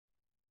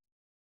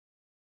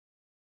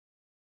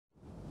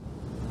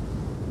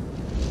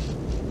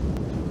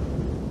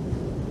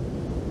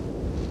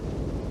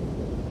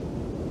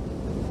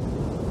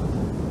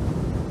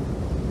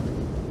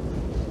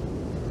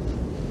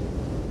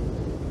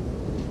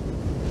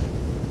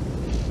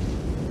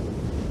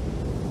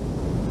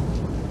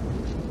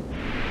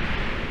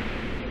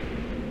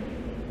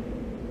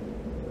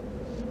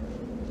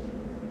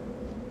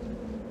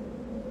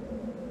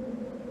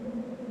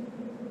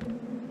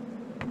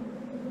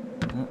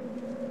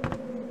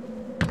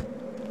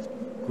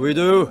we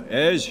do,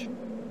 Edge?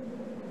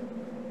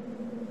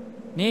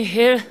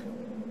 Nihil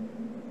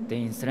de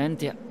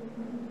insolentia.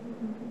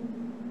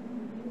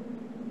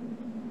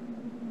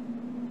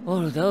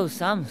 Although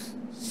some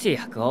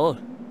sick all.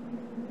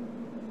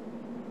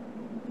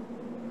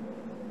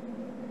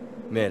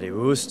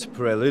 Meliust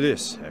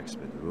prelidis,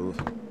 expedul.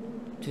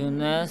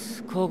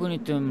 Tunes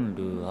cognitum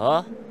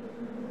lua.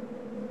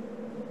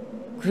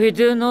 Quid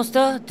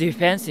nostra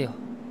defensio?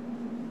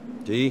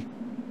 Di?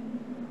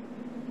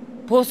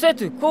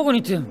 Possetu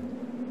cognitum.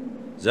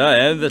 Za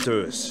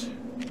envetus.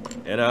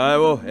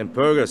 Enaivo and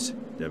purgus,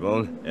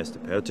 devon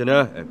est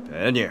pertina and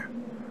penier.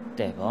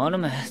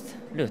 Devonum est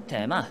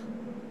lutema.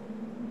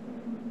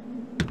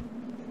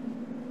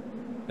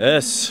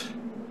 Es,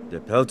 de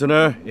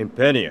peltiner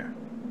impenier.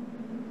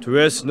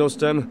 Tues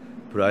nostem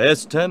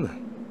praestem,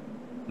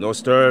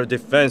 noster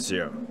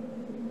defensio.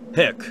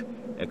 Hec,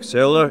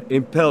 exceller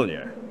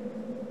impelnier.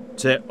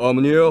 Te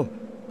omnio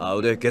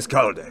aude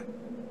gescalde.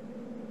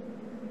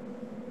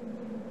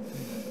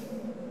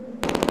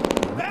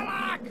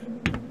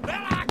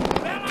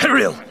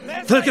 Peril!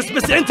 Felix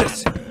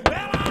Mesentes!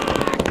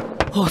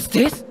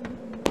 Hostis?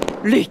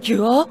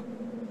 Liquor?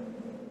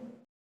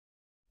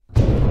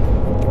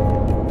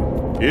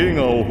 栄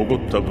華を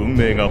誇った文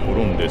明が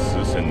滅んで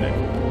数千年。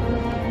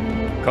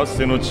かつ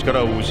ての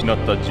力を失っ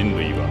た人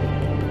類は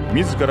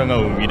自らが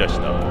生み出し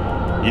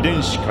た遺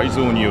伝子改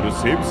造による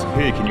生物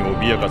兵器に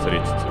脅かされ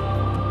つつ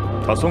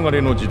黄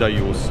昏の時代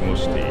を過ご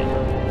している。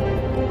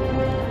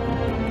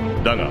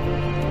だが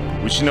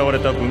失われ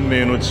た文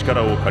明の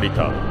力を借り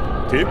た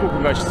帝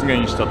国が出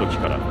現した時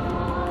から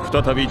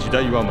再び時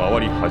代は回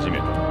り始め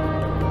た。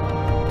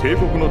帝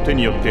国の手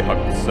によって発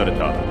掘され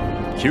た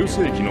9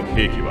世紀の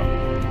兵器は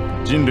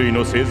人類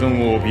の生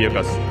存を脅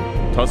かす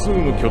多数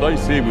の巨大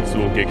生物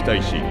を撃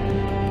退し、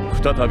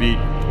再び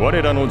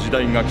我らの時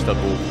代が来たと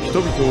人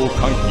々を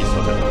歓喜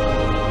させた。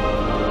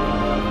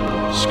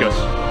しか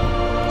し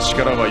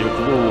力は欲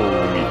望を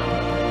生み、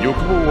欲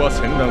望は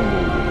戦乱を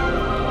生む。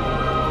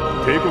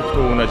帝国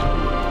と同じく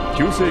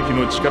9世紀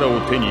の力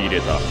を手に入れ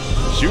た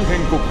周辺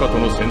国家と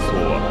の戦争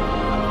は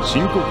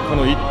深刻化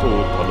の一途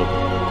をたどっ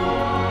た。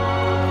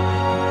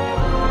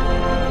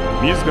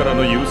自ら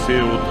の優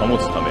勢を保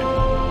つため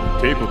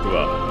帝国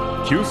は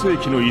9世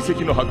紀の遺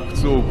跡の発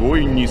掘を強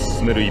引に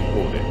進める一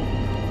方で、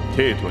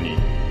帝都に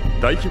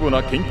大規模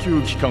な研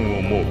究機関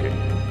を設け、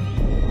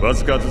わ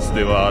ずかずつ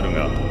ではある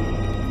が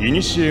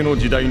古の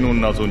時代の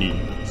謎に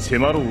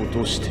迫ろう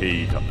とし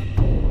ていた。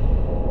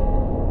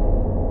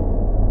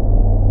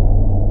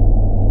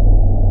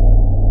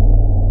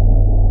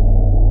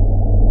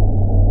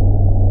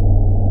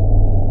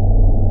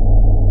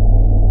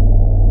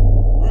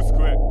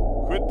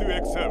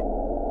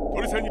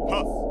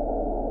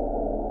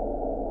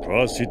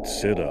Prosit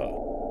seda,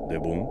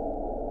 Devon?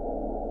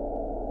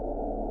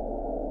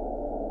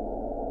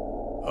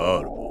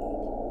 Arbo.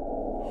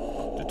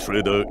 The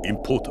trader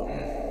important.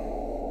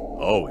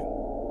 Owen.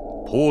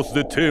 Pause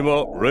the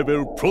tema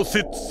rebel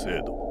prosit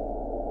sedo.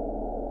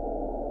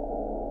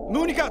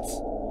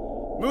 Municats.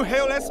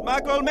 Muheoles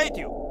Magwell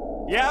Matthew.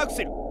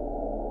 Yaxil.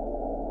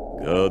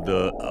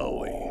 Gada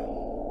Owen.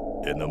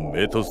 En a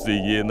metos de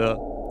Yena,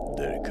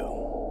 Delicam.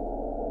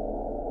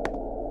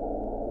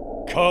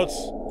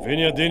 Kats,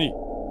 Venia Deni.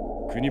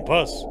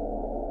 Kunipas,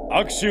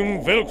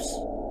 Axiom Velux.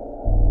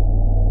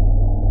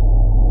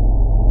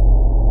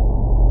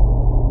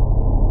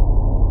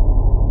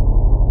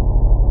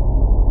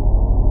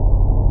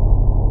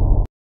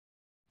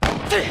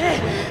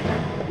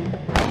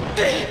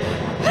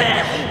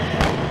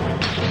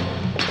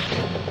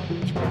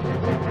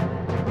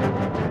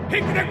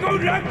 Hick the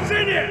good luck,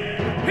 senior!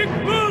 Hick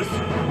moose!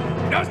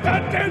 No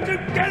start down to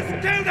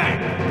Castelda!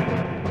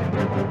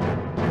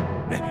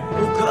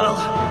 Ukal,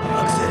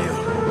 Axelio.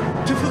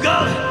 To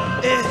Fugal,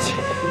 Edge!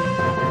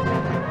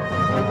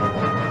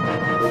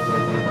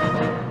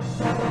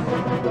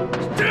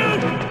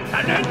 Dude!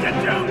 Another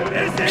dude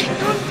is a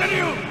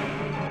continue!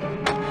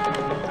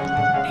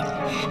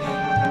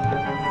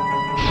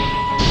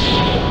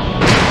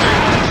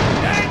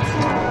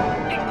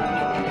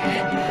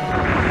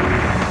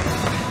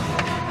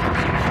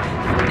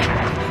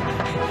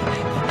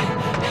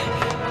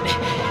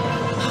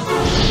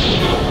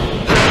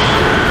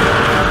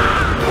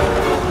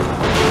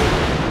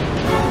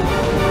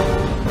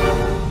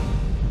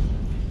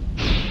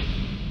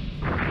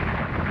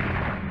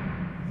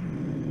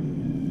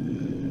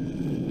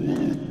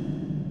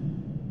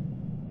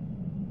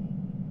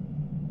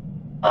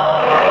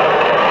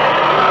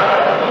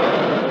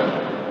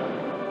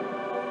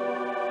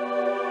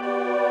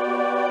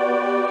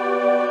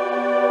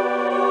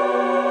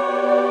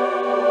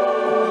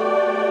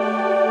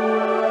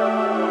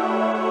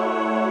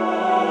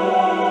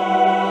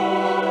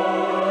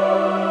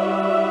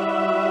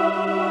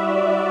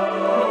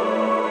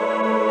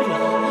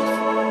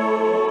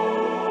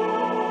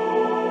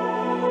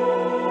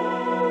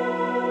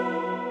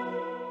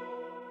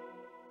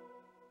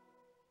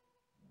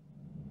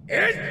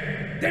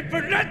 The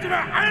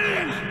Supernatural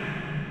aliens!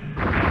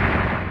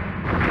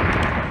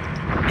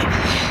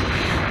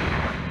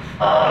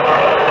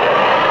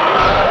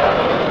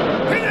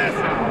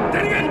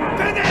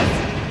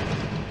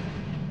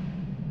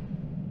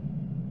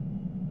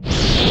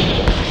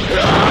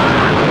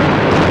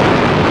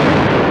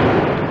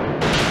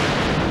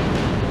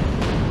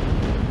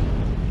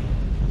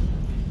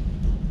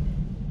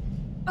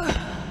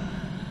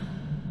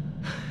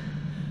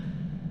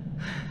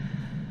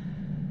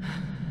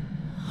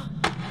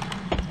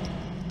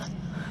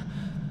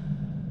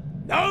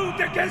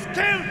 has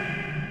killed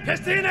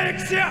Festina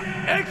Exia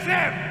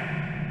Exem!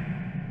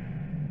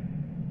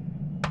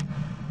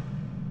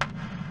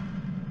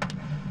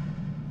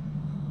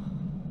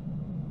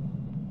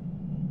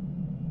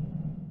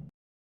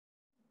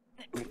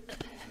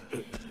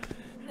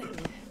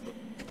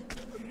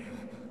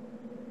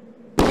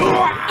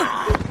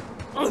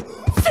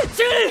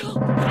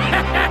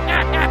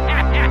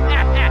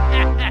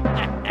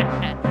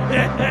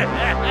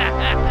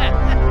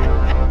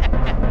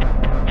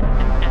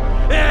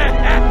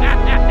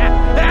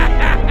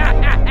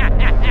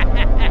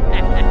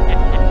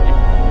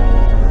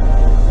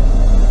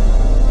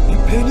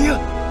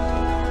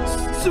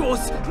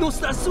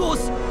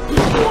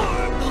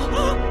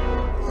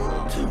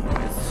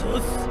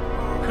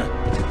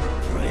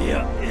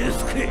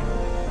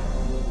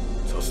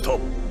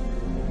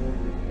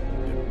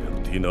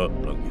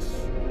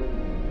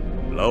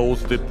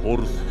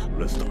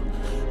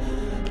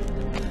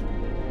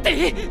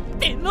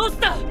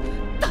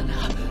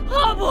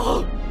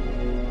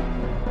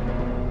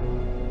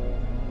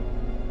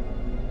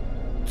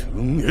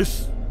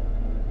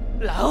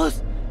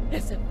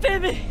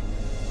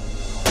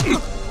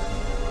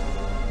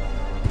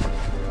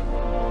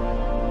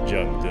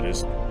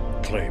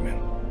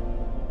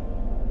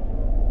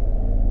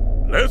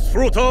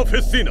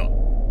 Festina,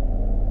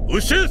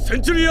 Ushe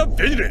Centuria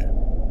Venere.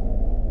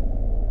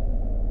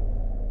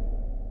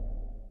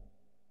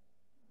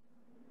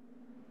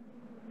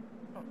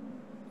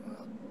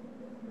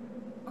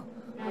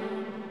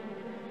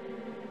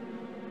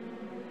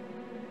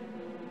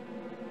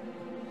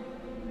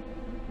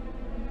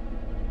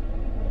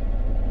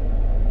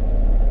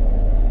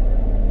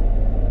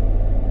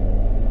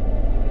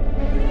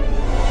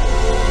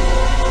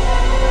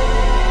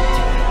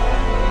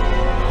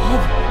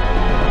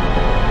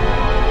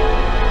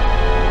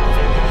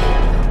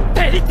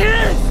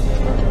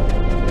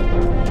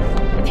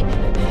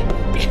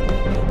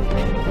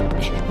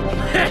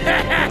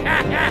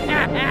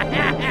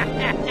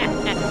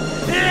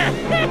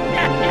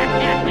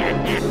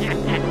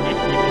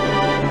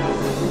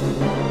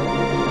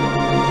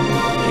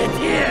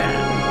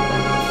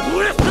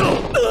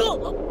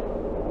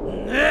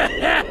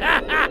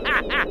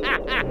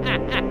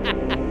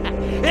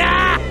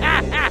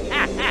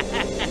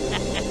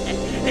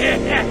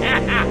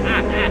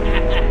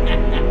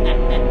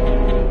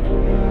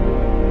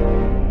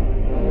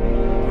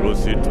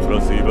 Prosit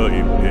placeva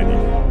impeni,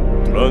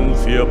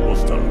 transia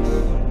postans.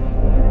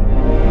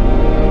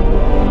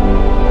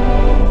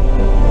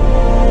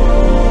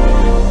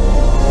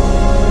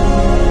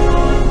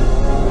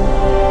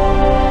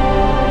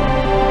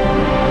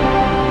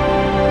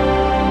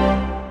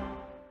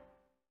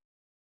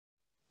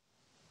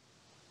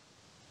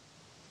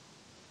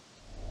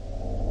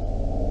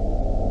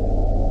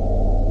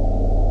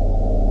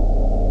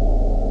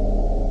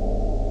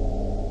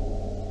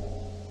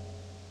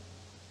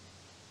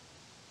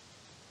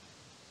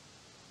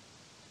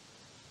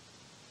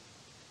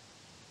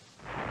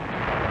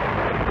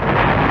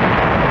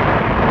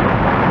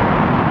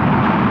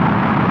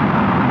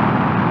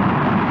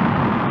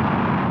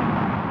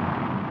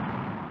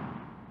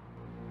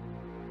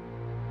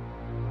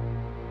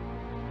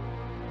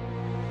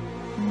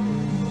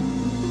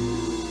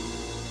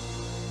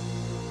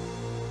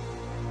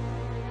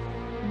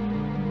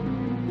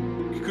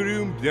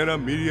 Diana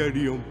Milia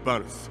Leon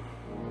Barnes,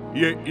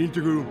 ie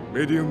integrum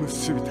medium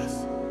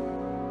civitas.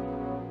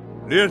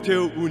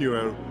 Learteo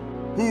univel,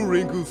 hu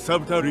ringu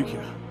sabta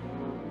ricia,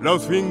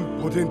 lausving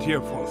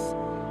potentia fons.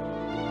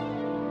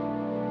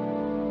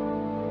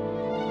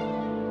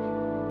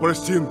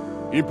 Prestim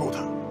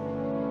impota.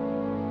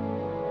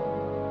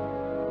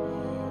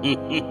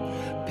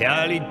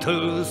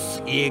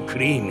 Pialitus ie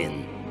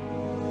Craymen,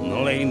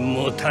 nole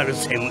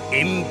motarsem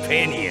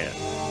impenia.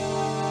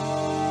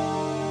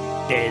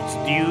 Des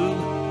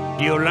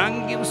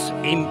Diolangius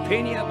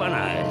impenia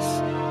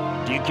banas,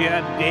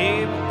 dicia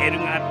Dev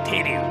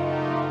ergaterium.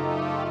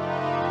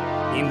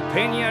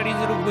 Impenia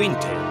risur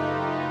winter,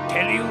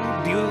 terium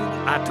diud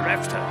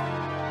atracta.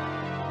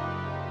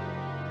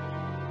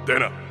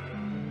 Dena.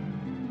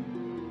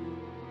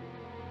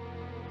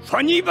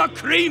 Faniba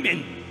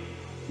Craymen,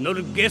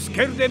 nor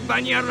gescerde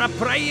baniara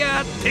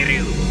praia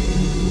terium.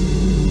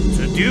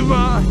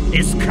 Seduva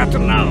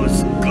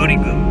escaternaus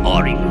gurigum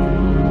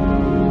origum.